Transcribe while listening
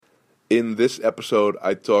In this episode,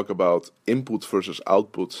 I talk about input versus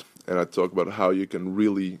output, and I talk about how you can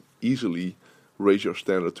really easily raise your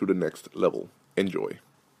standard to the next level. Enjoy.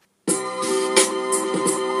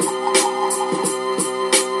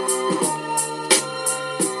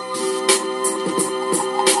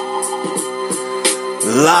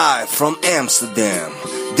 Live from Amsterdam,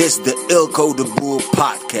 this is the Eelco de Boer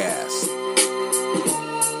podcast.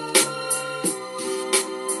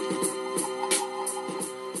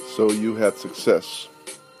 So you had success.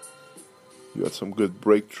 You had some good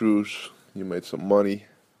breakthroughs. You made some money.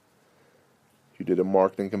 You did a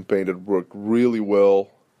marketing campaign that worked really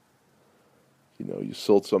well. You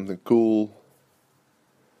sold something cool.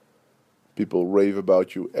 People rave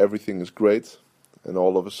about you. Everything is great. And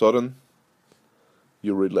all of a sudden,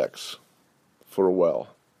 you relax for a while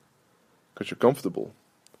because you're comfortable.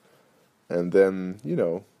 And then,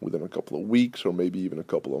 within a couple of weeks or maybe even a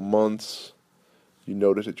couple of months, you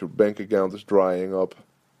notice that your bank account is drying up,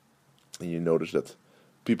 and you notice that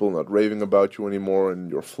people are not raving about you anymore,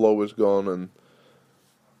 and your flow is gone, and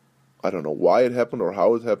I don't know why it happened or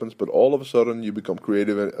how it happens, but all of a sudden you become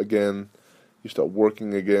creative again, you start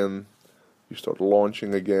working again, you start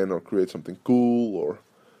launching again, or create something cool, or,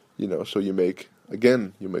 so you make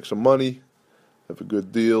some money, have a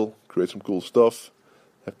good deal, create some cool stuff,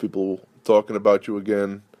 have people talking about you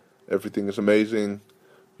again, everything is amazing.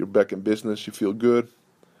 You're back in business, you feel good,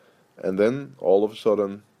 and then all of a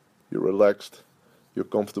sudden you're relaxed, you're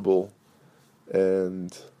comfortable,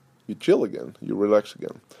 and you chill again, you relax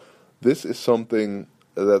again. This is something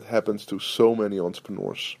that happens to so many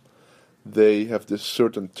entrepreneurs. They have this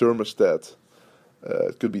certain thermostat.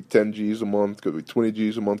 It could be 10 G's a month, could be 20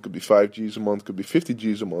 G's a month, could be 5 G's a month, could be 50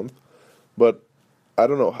 G's a month, but I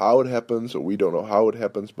don't know how it happens, or we don't know how it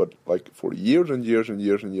happens, but like for years and years and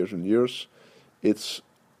years and years and years, it's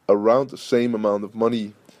around the same amount of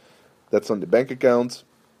money that's on the bank account.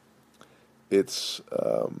 It's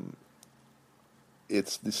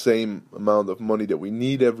the same amount of money that we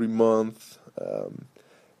need every month.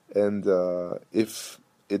 And if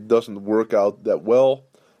it doesn't work out that well,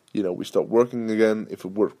 we start working again. If it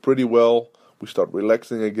works pretty well, we start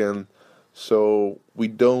relaxing again. So we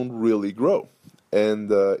don't really grow.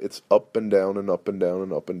 And it's up and down and up and down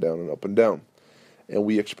and up and down and up and down. And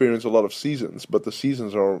we experience a lot of seasons, but the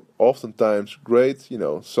seasons are oftentimes great,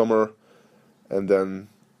 summer, and then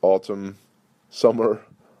autumn, summer,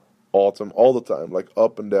 autumn, all the time, like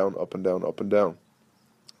up and down, up and down, up and down.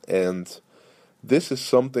 And this is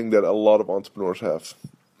something that a lot of entrepreneurs have.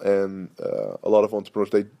 And a lot of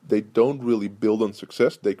entrepreneurs, they don't really build on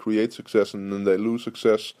success. They create success and then they lose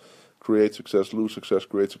success, create success, lose success,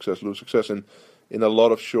 create success, lose success. And in a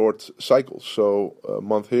lot of short cycles, so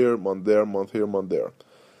month here, month there, month here, month there,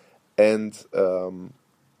 and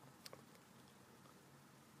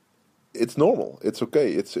it's normal. It's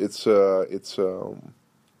okay. It's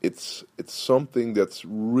something that's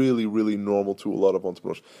really, really normal to a lot of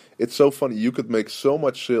entrepreneurs. It's so funny. You could make so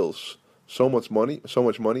much sales, so much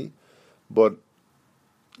money, but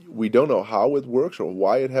we don't know how it works or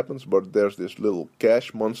why it happens. But there's this little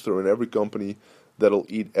cash monster in every company that'll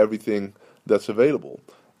eat everything that's available.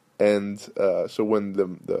 And so when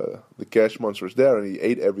the cash monster is there and he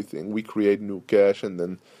ate everything, we create new cash,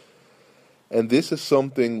 and this is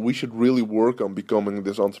something we should really work on, becoming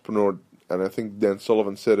this entrepreneur. And I think Dan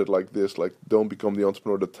Sullivan said it like this, like, don't become the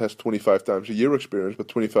entrepreneur that has 25 times a year experience, but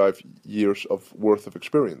 25 years of worth of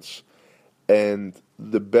experience. And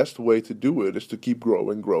the best way to do it is to keep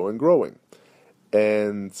growing,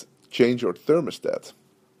 and change your thermostat.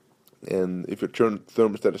 And if your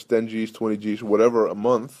thermostat is 10 G's, 20 G's, whatever a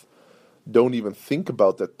month, don't even think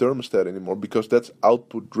about that thermostat anymore, because that's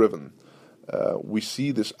output driven. We see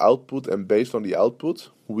this output, and based on the output,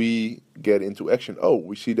 we get into action. Oh,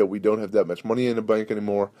 we see that we don't have that much money in the bank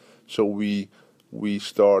anymore, so we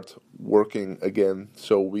start working again,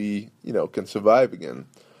 so we can survive again.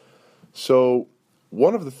 So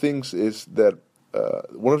one of the things is that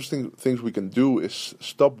things we can do is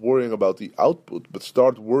stop worrying about the output, but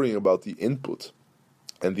start worrying about the input.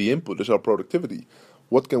 And the input is our productivity.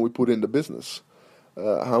 What can we put in the business?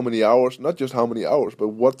 How many hours? Not just how many hours, but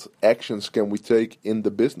what actions can we take in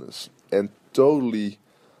the business? And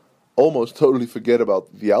almost totally forget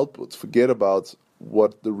about the output. Forget about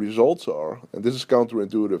what the results are. And this is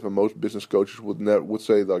counterintuitive, and most business coaches would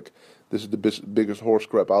say, like, this is the biggest horse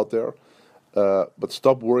crap out there. But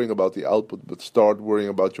stop worrying about the output, but start worrying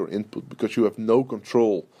about your input, because you have no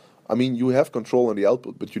control. I mean, you have control on the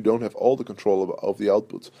output, but you don't have all the control of the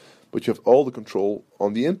output. But you have all the control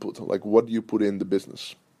on the input, like what do you put in the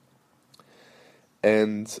business.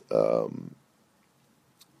 And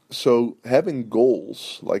so having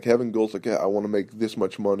goals, like yeah, I want to make this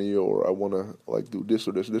much money, or I want to like do this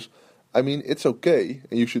or this or this. I mean, it's okay,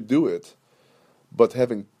 and you should do it. But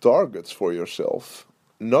having targets for yourself,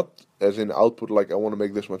 not as in output, like I want to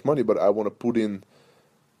make this much money, but I want to put in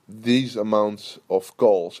these amounts of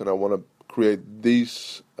calls, and I want to create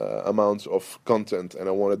these amounts of content, and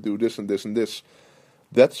I want to do this and this and this.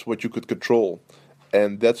 That's what you could control.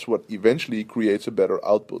 And that's what eventually creates a better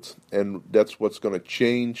output. And that's what's going to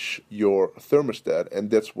change your thermostat, and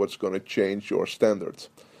that's what's going to change your standards.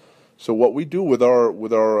 So what we do with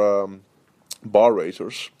our bar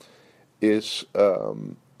racers is,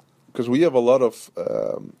 because we have a lot of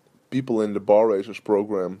people in the bar racers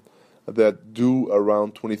program that do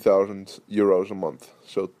around 20,000 euros a month.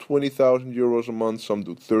 So 20,000 euros a month, some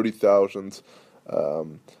do 30,000.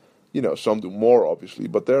 Some do more, obviously,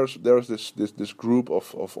 but there's this group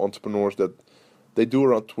of entrepreneurs that they do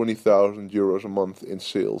around 20,000 euros a month in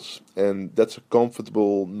sales, and that's a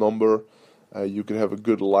comfortable number. You can have a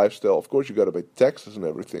good lifestyle. Of course, you got to pay taxes and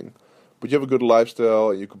everything, but you have a good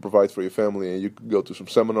lifestyle, and you can provide for your family, and you can go to some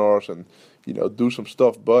seminars and do some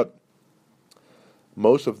stuff. But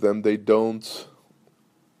most of them, they don't.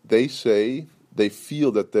 They say they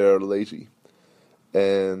feel that they're lazy.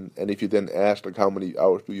 And if you then ask, like, how many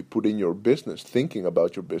hours do you put in your business, thinking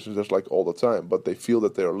about your business, that's like all the time. But they feel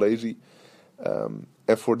that they're lazy. And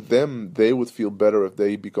for them, they would feel better if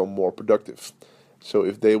they become more productive. So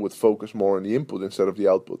if they would focus more on the input instead of the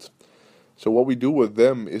output. So what we do with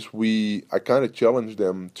them is I kind of challenge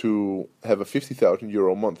them to have a 50,000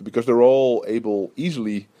 euro a month, because they're all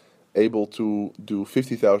easily able to do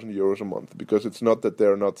 50,000 euros a month, because it's not that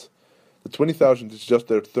they're not. The 20,000 is just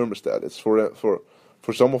their thermostat. It's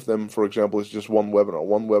for some of them, for example, it's just one webinar.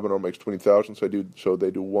 One webinar makes 20,000, so they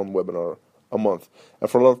do one webinar a month. And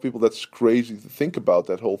for a lot of people, that's crazy to think about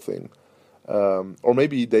that whole thing. Or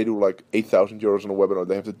maybe they do like 8,000 euros on a webinar.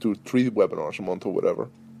 They have to do 3 webinars a month or whatever.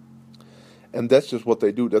 And that's just what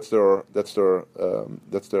they do. That's their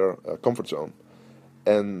comfort zone.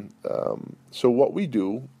 And so what we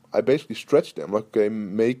do, I basically stretch them. Like, okay,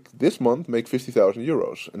 this month make 50,000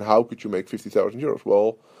 euros. And how could you make 50,000 euros?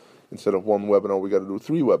 Well, instead of one webinar, we got to do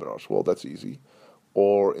 3 webinars. Well, that's easy.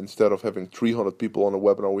 Or instead of having 300 people on a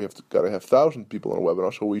webinar, we got to have 1,000 people on a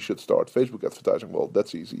webinar. So we should start Facebook advertising. Well,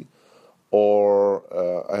 that's easy. Or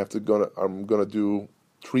I'm gonna do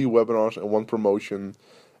 3 webinars and 1 promotion,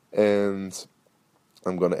 and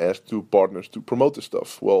I'm gonna ask 2 partners to promote the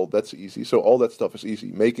stuff. Well, that's easy. So all that stuff is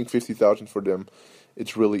easy. Making 50,000 for them,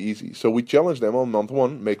 it's really easy. So we challenge them on month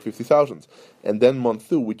 1, make 50,000. And then month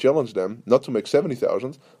 2, we challenge them not to make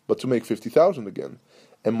 70,000, but to make 50,000 again.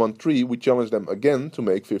 And month 3, we challenge them again to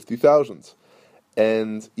make 50,000.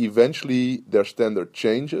 And eventually their standard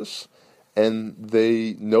changes, and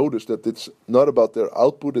they notice that it's not about their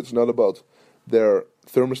output, it's not about their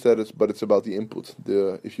thermostat, but it's about the input.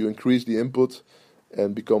 If you increase the input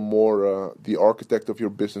and become more the architect of your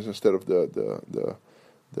business instead of the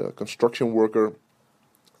construction worker,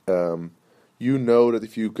 you know that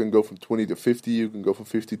if you can go from 20 to 50, you can go from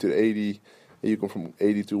 50 to 80, and you go from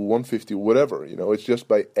 80 to 150, whatever. It's just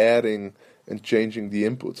by adding and changing the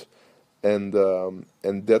input. And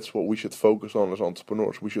that's what we should focus on as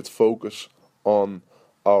entrepreneurs. We should focus on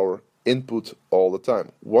our input all the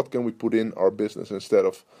time. What can we put in our business instead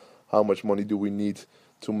of how much money do we need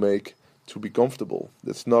to make to be comfortable?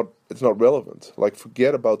 It's not relevant. Like,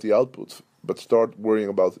 forget about the output, but start worrying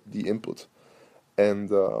about the input.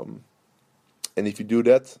 And if you do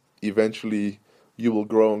that, eventually you will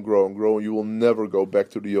grow and grow and grow. You will never go back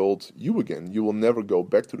to the old you again. You will never go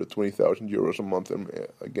back to the 20,000 euros a month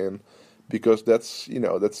again, because that's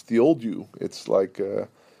the old you. It's like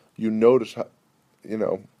you notice how,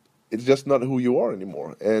 it's just not who you are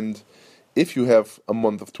anymore. And if you have a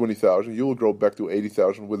month of 20,000, you will grow back to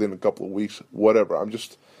 80,000 within a couple of weeks. Whatever. I'm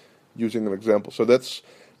just using an example. So that's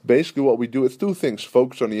basically what we do. It's 2 things: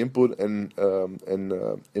 focus on the input and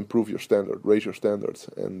improve your standard, raise your standards.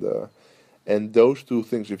 And those 2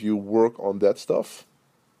 things, if you work on that stuff,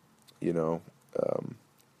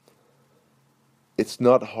 it's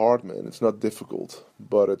not hard, man. It's not difficult,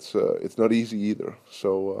 but it's not easy either.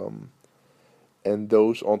 So, and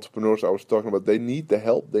those entrepreneurs I was talking about, they need the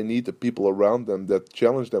help. They need the people around them that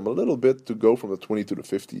challenge them a little bit to go from the 20 to the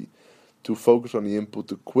 50, to focus on the input,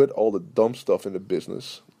 to quit all the dumb stuff in the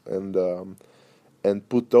business, and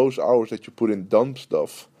put those hours that you put in dumb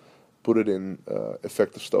stuff, put it in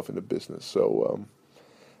effective stuff in the business. So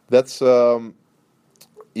that's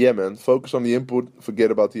yeah, man. Focus on the input, forget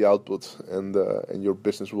about the output, and your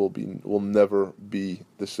business will never be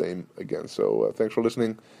the same again. So thanks for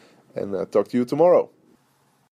listening, and talk to you tomorrow.